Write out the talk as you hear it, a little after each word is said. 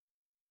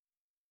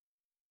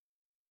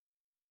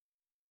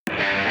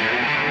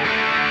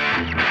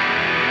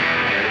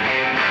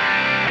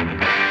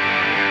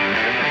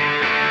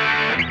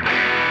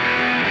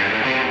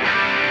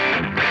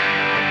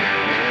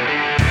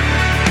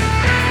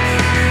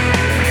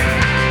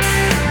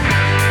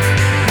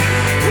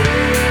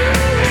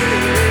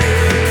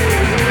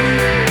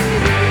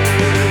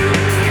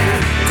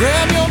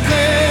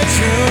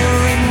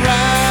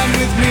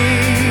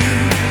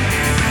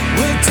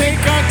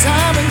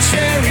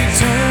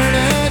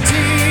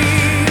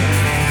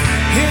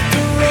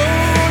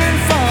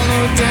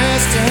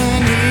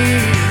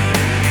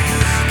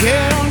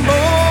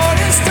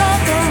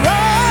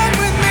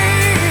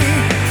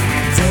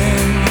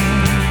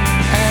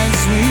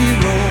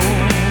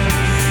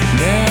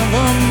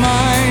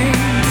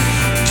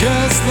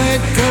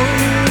let go.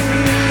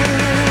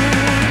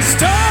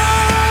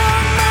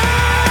 Start my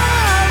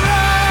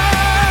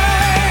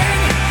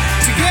ride.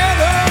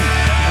 Together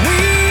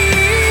we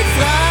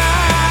fly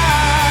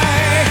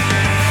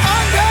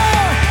under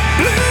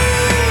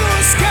blue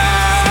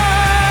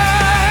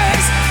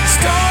skies.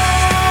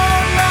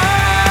 Start my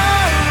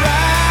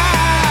ride.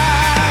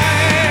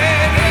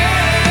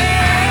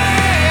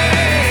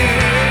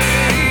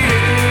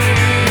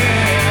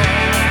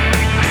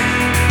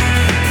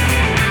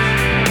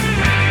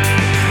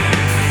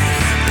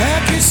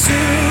 Pack your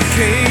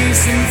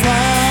suitcase and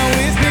fly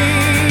with me.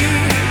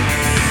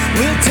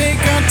 We'll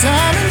take our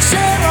time and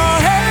share our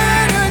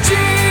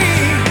energy.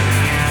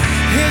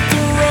 Hit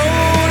the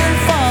road and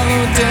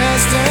follow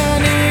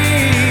destiny.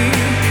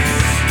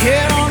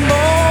 Get on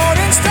board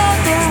and start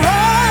the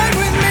ride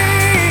with me.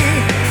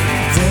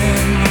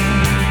 Then,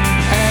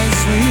 as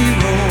we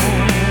roll,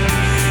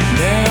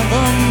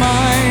 never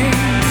mind,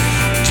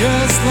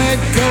 just let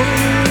go.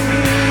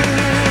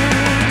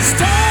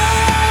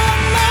 Start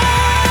my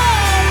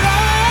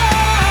ride.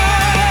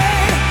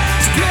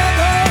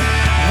 Together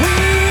we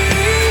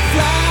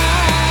fly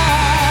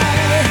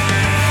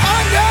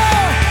under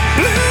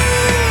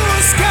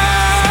blue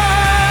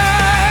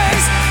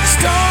skies.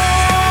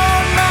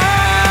 Start my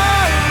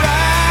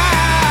ride.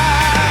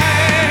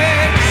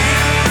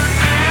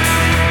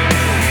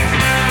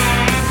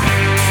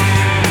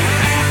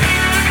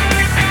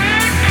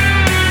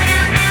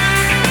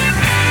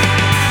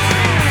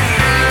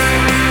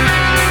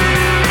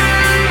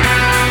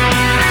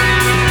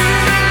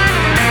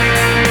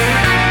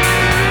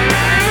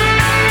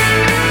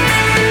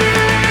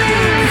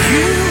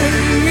 You and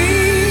me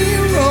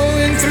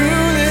rolling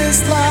through this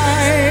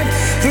life.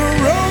 The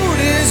road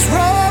is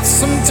rough,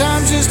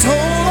 sometimes just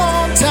hold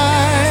on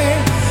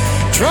tight.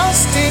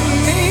 Trust in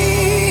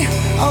me,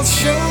 I'll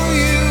show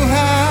you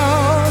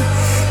how.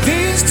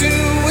 These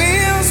two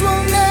wheels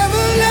will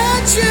never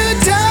let you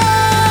down.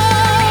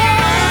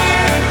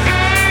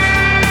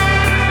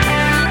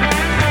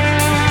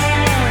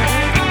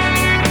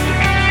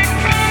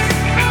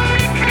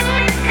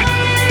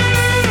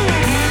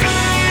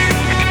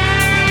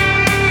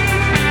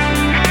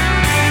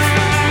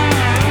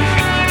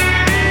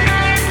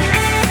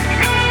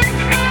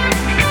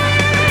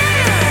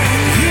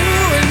 You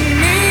and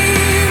me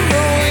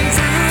rolling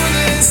through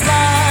this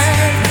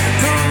life.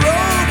 The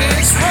road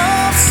is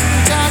rough,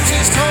 sometimes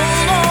just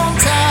hold on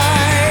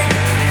tight.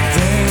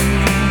 Then,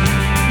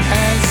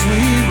 as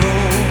we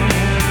roll,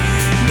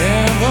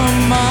 never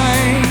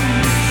mind,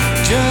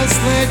 just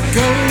let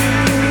go.